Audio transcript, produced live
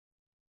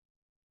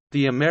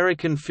The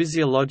American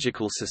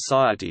Physiological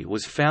Society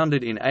was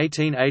founded in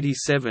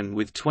 1887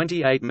 with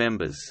 28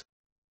 members.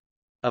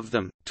 Of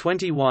them,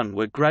 21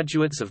 were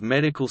graduates of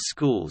medical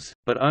schools,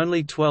 but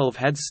only 12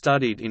 had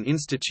studied in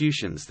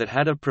institutions that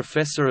had a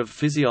professor of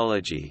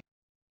physiology.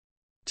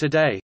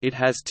 Today, it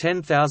has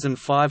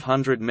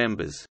 10,500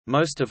 members,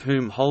 most of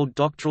whom hold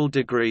doctoral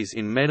degrees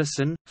in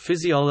medicine,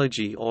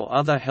 physiology or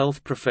other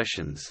health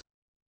professions.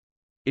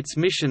 Its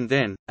mission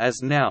then,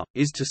 as now,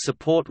 is to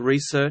support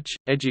research,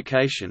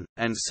 education,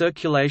 and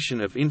circulation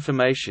of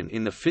information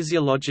in the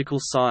physiological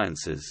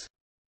sciences.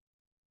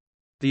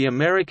 The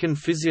American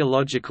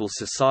Physiological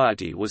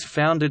Society was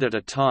founded at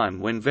a time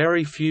when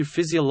very few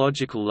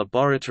physiological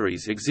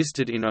laboratories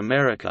existed in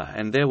America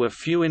and there were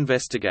few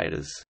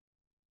investigators.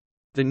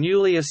 The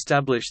newly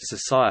established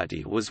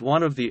society was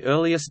one of the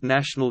earliest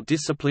national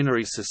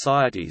disciplinary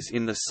societies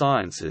in the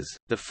sciences,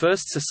 the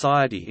first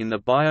society in the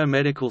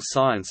biomedical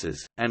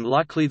sciences, and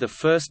likely the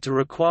first to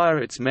require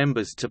its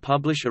members to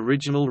publish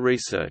original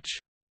research.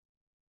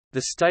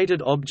 The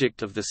stated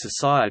object of the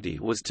society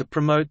was to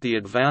promote the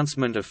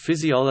advancement of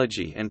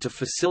physiology and to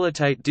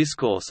facilitate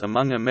discourse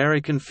among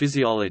American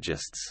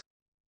physiologists.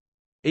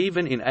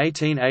 Even in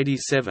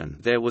 1887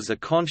 there was a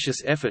conscious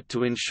effort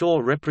to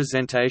ensure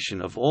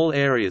representation of all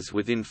areas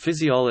within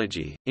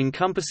physiology,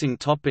 encompassing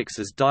topics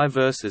as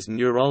diverse as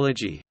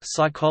neurology,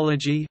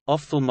 psychology,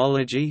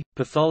 ophthalmology,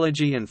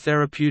 pathology and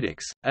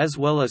therapeutics, as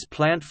well as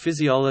plant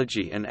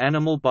physiology and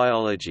animal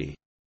biology.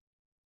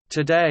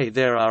 Today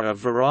there are a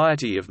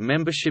variety of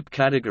membership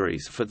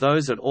categories for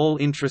those at all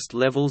interest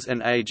levels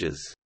and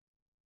ages.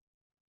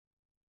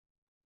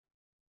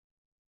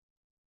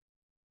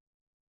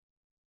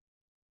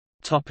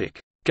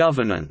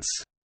 Governance.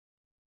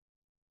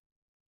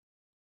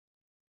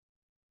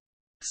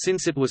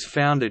 Since it was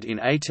founded in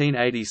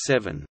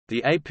 1887,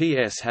 the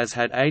APS has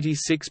had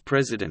 86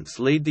 presidents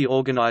lead the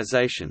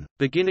organization,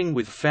 beginning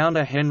with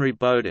founder Henry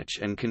Bowditch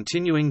and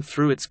continuing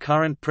through its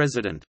current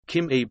president,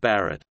 Kim E.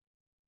 Barrett.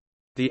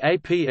 The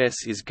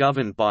APS is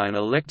governed by an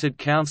elected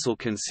council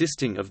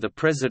consisting of the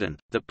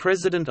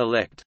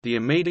president-elect, the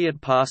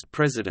immediate past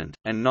president,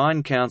 and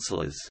 9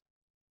 councillors.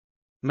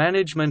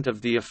 Management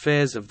of the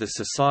affairs of the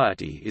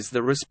Society is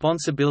the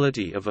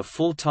responsibility of a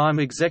full-time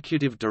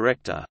executive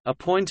director,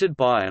 appointed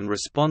by and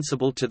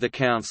responsible to the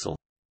Council.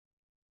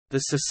 The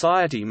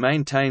Society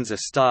maintains a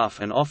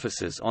staff and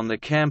offices on the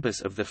campus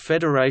of the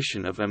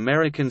Federation of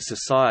American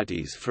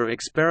Societies for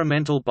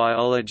Experimental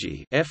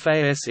Biology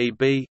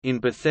in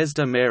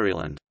Bethesda,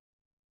 Maryland.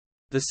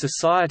 The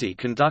Society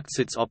conducts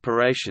its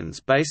operations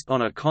based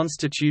on a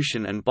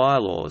constitution and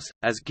bylaws,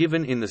 as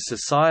given in the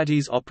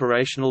Society's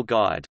operational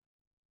guide.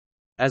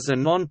 As a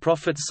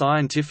non-profit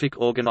scientific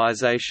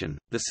organization,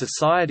 the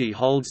Society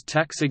holds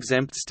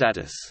tax-exempt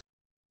status.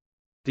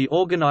 The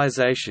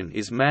organization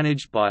is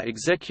managed by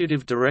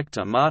Executive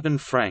Director Martin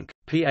Frank,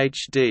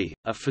 Ph.D.,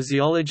 a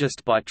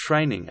physiologist by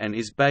training and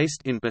is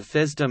based in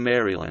Bethesda,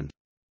 Maryland.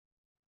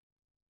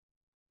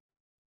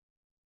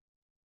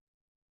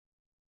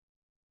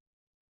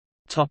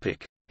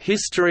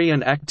 History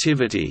and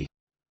activity.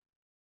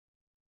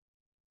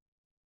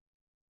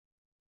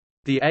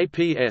 The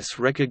APS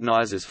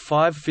recognizes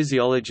 5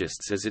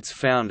 physiologists as its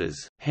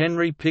founders: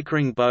 Henry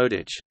Pickering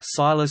Bowditch,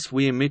 Silas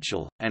Weir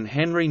Mitchell, and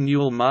Henry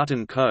Newell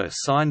Martin Coe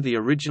signed the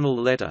original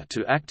letter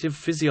to active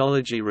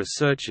physiology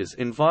researchers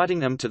inviting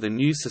them to the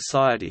new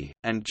society,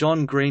 and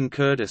John Green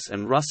Curtis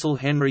and Russell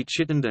Henry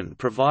Chittenden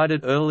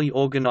provided early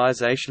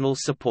organizational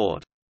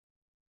support.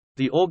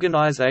 The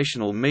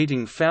organizational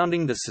meeting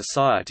founding the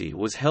Society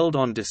was held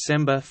on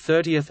December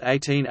 30,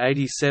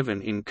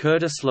 1887 in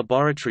Curtis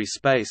Laboratory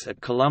Space at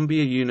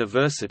Columbia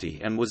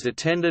University and was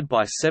attended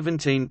by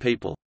 17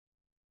 people.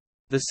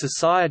 The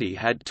Society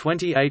had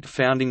 28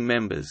 founding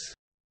members.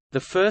 The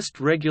first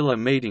regular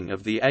meeting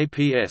of the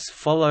APS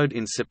followed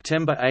in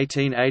September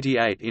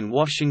 1888 in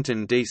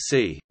Washington,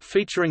 D.C.,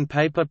 featuring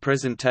paper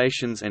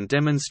presentations and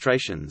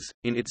demonstrations.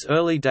 In its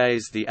early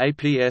days, the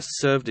APS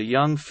served a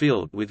young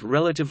field with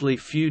relatively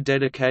few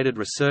dedicated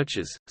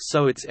researchers,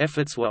 so its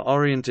efforts were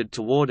oriented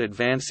toward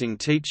advancing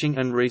teaching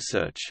and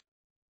research.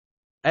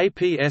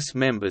 APS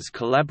members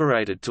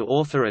collaborated to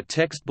author a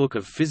textbook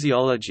of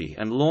physiology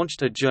and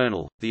launched a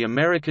journal, the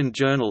American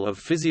Journal of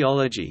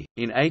Physiology,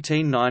 in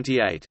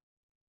 1898.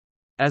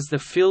 As the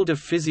field of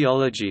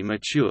physiology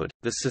matured,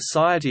 the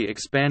Society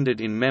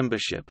expanded in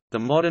membership. The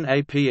modern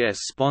APS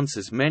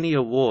sponsors many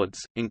awards,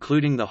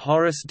 including the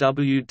Horace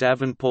W.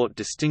 Davenport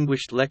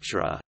Distinguished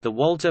Lecturer, the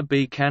Walter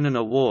B. Cannon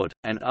Award,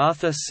 and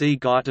Arthur C.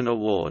 Guyton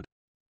Award.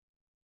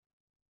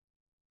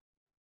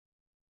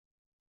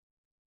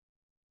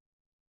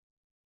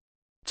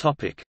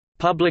 Topic: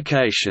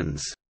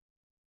 Publications.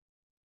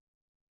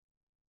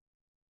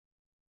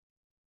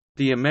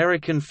 The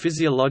American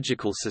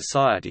Physiological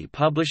Society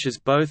publishes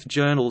both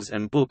journals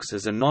and books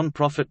as a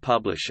non-profit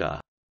publisher.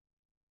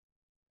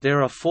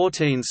 There are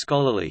 14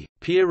 scholarly,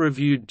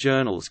 peer-reviewed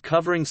journals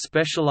covering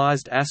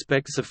specialized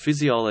aspects of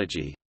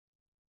physiology.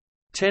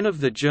 10 of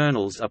the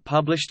journals are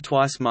published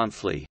twice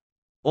monthly.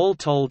 All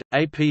told,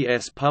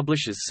 APS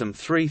publishes some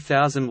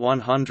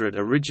 3,100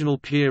 original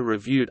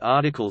peer-reviewed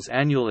articles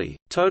annually,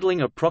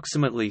 totaling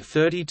approximately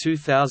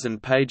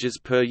 32,000 pages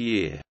per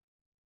year.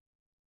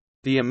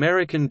 The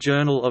American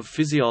Journal of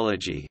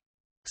Physiology.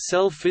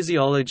 Cell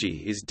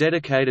physiology is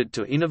dedicated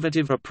to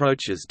innovative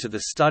approaches to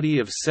the study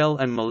of cell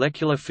and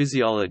molecular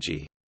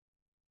physiology.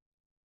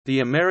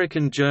 The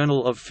American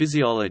Journal of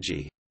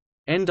Physiology.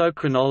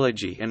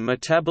 Endocrinology and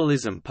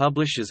Metabolism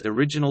publishes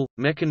original,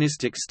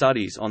 mechanistic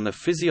studies on the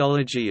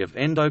physiology of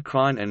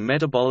endocrine and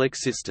metabolic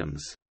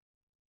systems.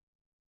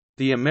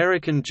 The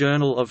American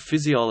Journal of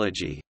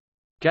Physiology.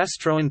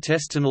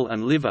 Gastrointestinal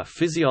and Liver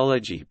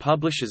Physiology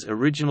publishes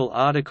original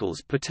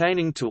articles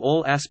pertaining to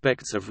all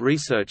aspects of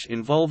research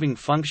involving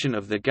function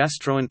of the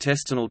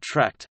gastrointestinal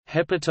tract,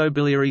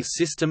 hepatobiliary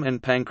system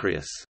and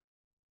pancreas.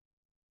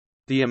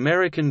 The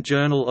American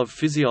Journal of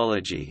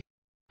Physiology.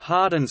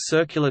 Heart and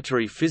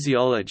Circulatory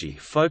Physiology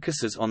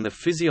focuses on the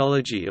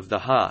physiology of the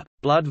heart,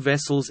 blood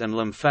vessels and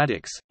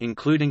lymphatics,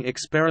 including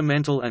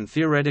experimental and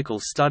theoretical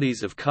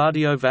studies of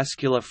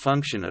cardiovascular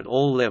function at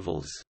all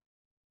levels.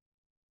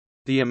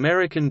 The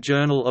American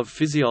Journal of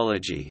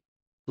Physiology.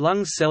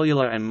 Lung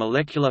cellular and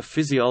molecular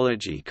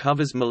physiology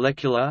covers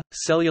molecular,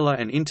 cellular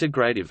and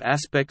integrative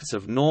aspects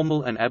of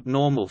normal and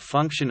abnormal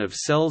function of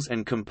cells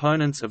and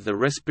components of the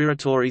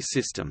respiratory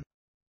system.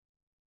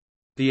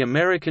 The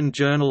American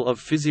Journal of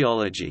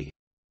Physiology.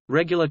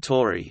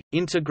 Regulatory,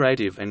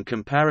 Integrative and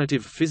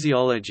Comparative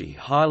Physiology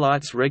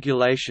highlights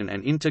regulation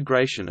and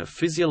integration of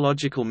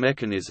physiological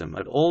mechanism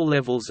at all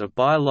levels of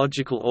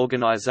biological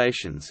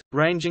organizations,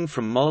 ranging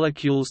from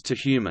molecules to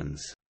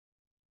humans.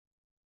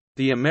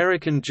 The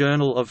American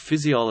Journal of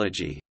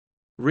Physiology.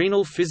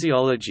 Renal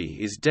physiology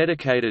is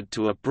dedicated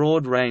to a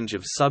broad range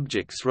of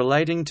subjects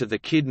relating to the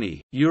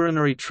kidney,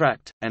 urinary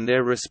tract, and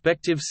their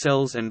respective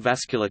cells and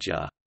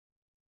vasculature.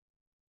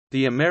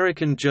 The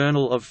American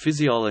Journal of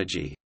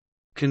Physiology.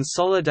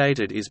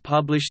 Consolidated is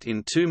published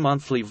in 2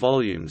 monthly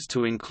volumes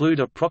to include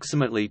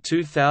approximately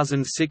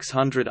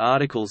 2,600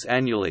 articles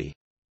annually.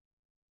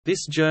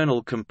 This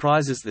journal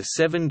comprises the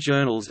 7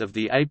 journals of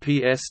the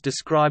APS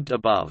described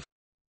above.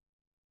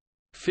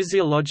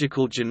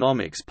 Physiological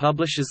Genomics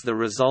publishes the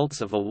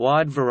results of a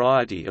wide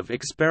variety of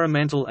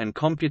experimental and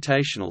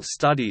computational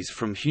studies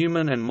from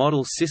human and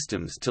model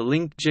systems to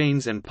link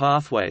genes and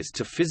pathways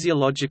to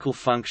physiological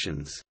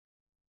functions.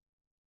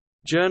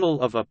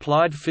 Journal of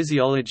Applied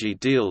Physiology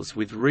deals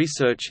with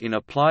research in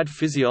applied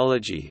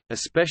physiology,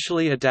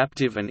 especially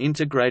adaptive and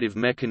integrative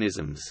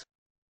mechanisms.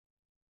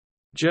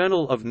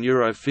 Journal of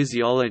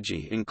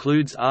Neurophysiology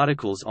includes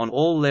articles on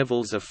all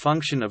levels of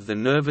function of the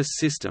nervous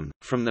system,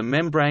 from the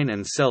membrane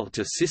and cell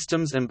to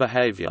systems and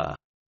behavior.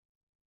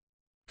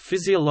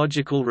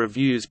 Physiological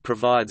Reviews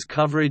provides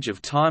coverage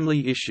of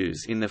timely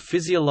issues in the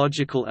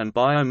physiological and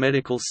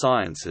biomedical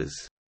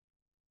sciences.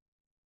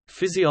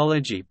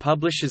 Physiology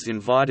publishes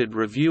invited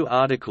review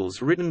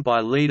articles written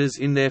by leaders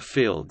in their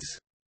fields.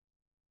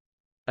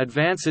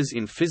 Advances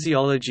in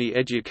Physiology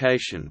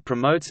Education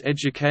promotes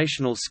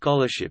educational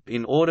scholarship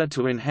in order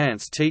to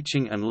enhance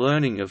teaching and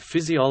learning of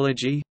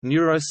physiology,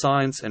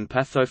 neuroscience and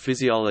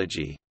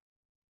pathophysiology.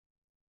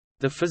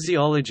 The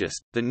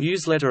Physiologist, the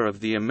newsletter of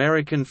the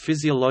American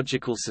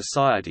Physiological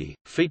Society,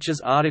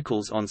 features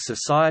articles on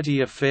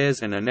society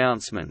affairs and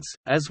announcements,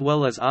 as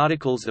well as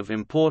articles of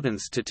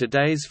importance to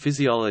today's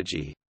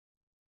physiology.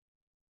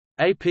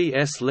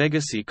 APS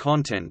legacy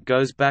content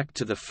goes back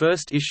to the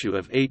first issue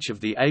of each of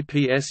the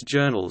APS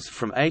journals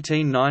from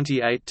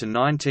 1898 to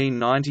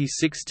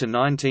 1996 to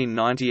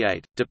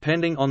 1998,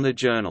 depending on the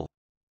journal.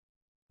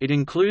 It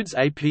includes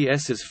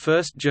APS's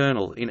first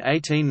journal in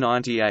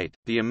 1898,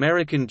 the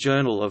American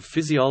Journal of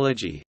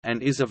Physiology,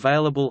 and is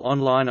available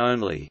online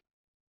only.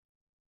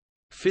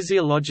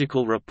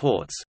 Physiological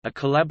Reports, a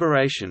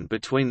collaboration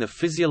between the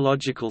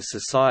Physiological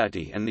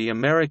Society and the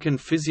American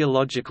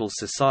Physiological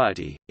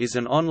Society, is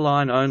an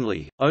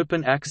online-only,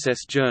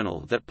 open-access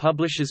journal that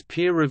publishes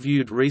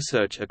peer-reviewed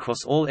research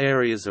across all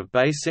areas of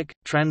basic,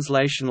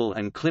 translational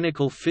and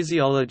clinical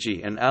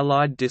physiology and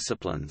allied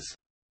disciplines.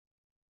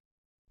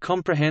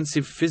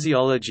 Comprehensive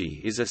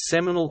Physiology is a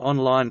seminal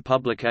online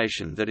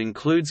publication that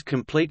includes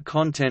complete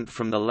content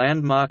from the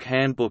landmark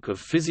Handbook of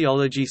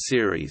Physiology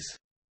series.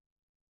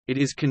 It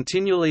is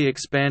continually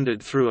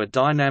expanded through a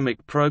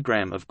dynamic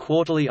program of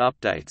quarterly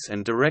updates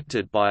and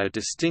directed by a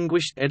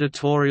distinguished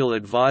editorial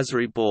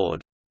advisory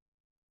board.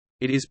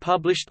 It is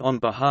published on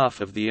behalf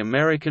of the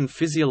American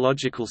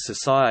Physiological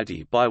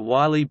Society by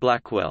Wiley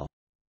Blackwell.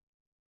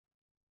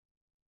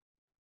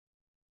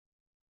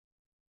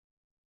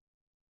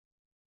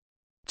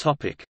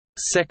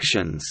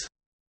 Sections.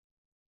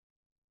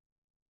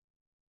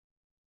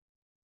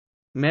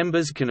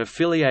 Members can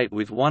affiliate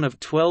with one of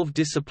 12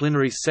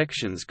 disciplinary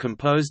sections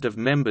composed of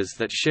members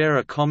that share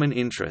a common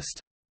interest.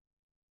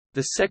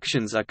 The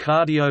sections are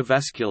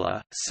cardiovascular,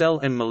 cell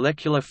and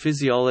molecular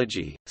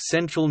physiology,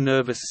 central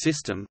nervous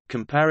system,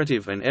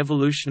 comparative and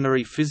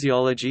evolutionary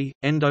physiology,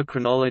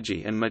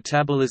 endocrinology and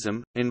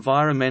metabolism,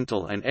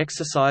 environmental and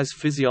exercise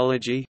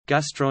physiology,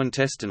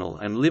 gastrointestinal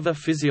and liver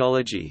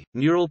physiology,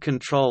 neural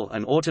control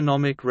and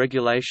autonomic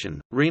regulation,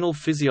 renal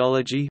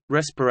physiology,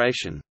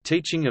 respiration,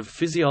 teaching of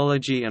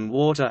physiology and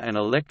water and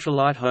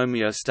electrolyte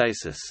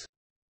homeostasis.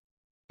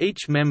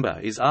 Each member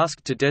is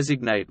asked to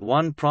designate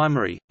one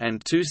primary,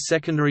 and two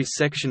secondary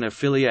section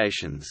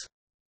affiliations.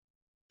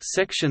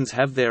 Sections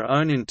have their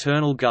own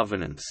internal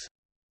governance.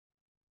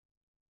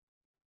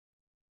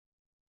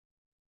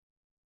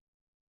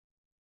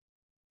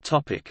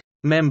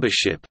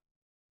 Membership.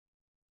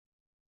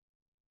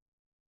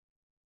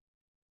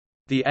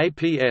 The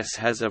APS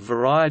has a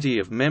variety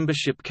of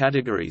membership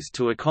categories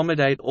to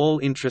accommodate all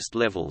interest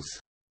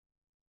levels.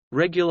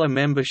 Regular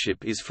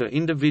membership is for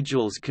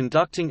individuals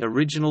conducting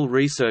original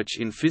research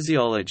in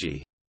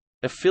physiology.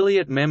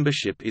 Affiliate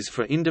membership is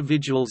for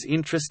individuals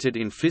interested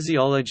in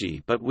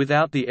physiology but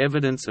without the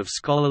evidence of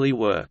scholarly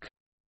work.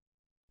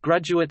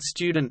 Graduate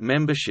student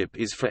membership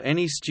is for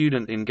any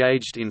student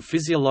engaged in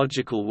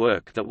physiological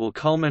work that will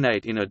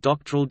culminate in a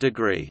doctoral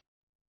degree.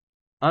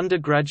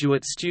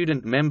 Undergraduate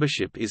student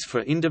membership is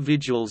for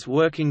individuals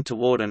working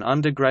toward an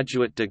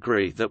undergraduate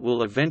degree that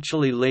will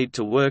eventually lead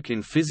to work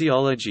in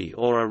physiology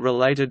or a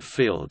related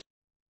field.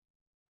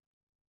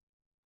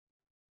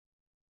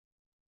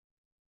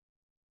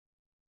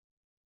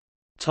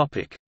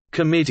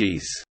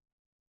 Committees.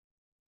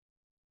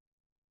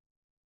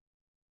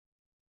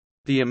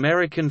 The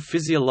American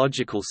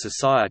Physiological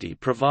Society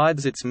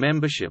provides its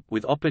membership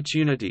with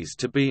opportunities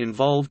to be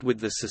involved with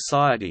the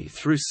society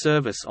through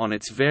service on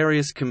its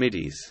various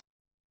committees.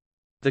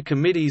 The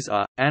committees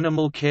are,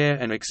 Animal Care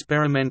and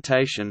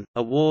Experimentation,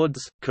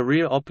 Awards,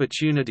 Career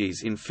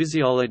Opportunities in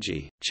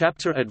Physiology,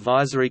 Chapter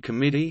Advisory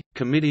Committee,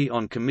 Committee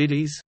on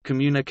Committees,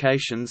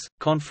 Communications,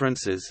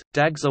 Conferences,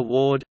 DAGS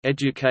Award,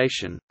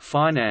 Education,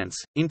 Finance,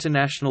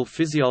 International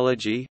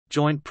Physiology,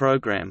 Joint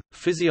Program,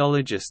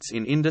 Physiologists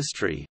in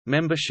Industry,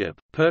 Membership,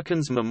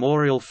 Perkins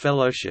Memorial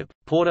Fellowship,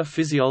 Porter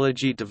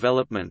Physiology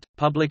Development,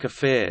 Public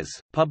Affairs,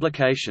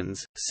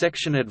 Publications,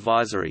 Section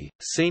Advisory,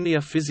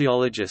 Senior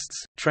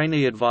Physiologists,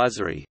 Trainee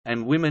Advisory,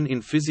 and Women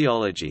in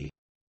Physiology.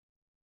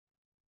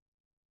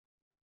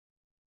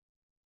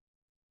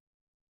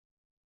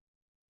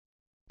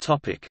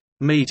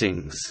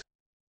 Meetings.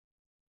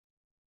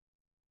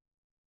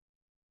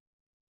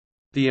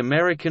 The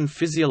American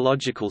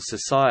Physiological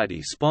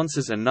Society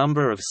sponsors a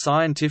number of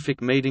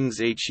scientific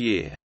meetings each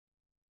year.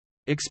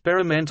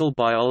 Experimental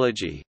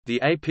biology, the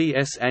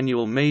APS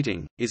annual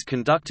meeting, is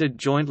conducted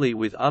jointly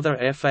with other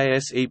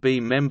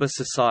FASEB member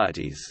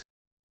societies.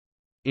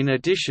 In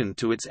addition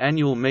to its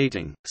annual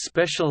meeting,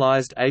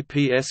 specialized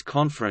APS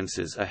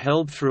conferences are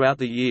held throughout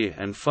the year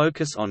and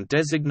focus on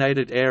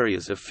designated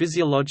areas of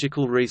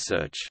physiological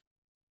research.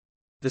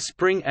 The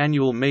spring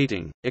annual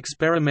meeting,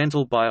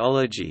 Experimental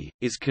Biology,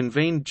 is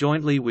convened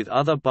jointly with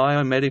other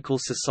biomedical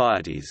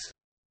societies.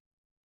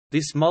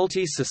 This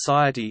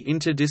multi-society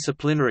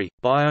interdisciplinary,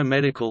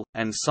 biomedical,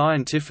 and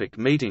scientific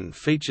meeting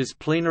features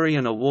plenary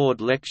and award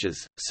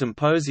lectures,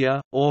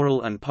 symposia,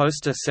 oral and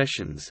poster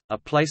sessions, a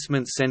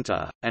placement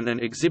center, and an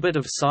exhibit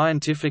of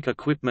scientific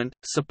equipment,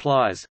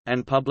 supplies,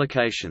 and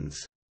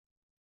publications.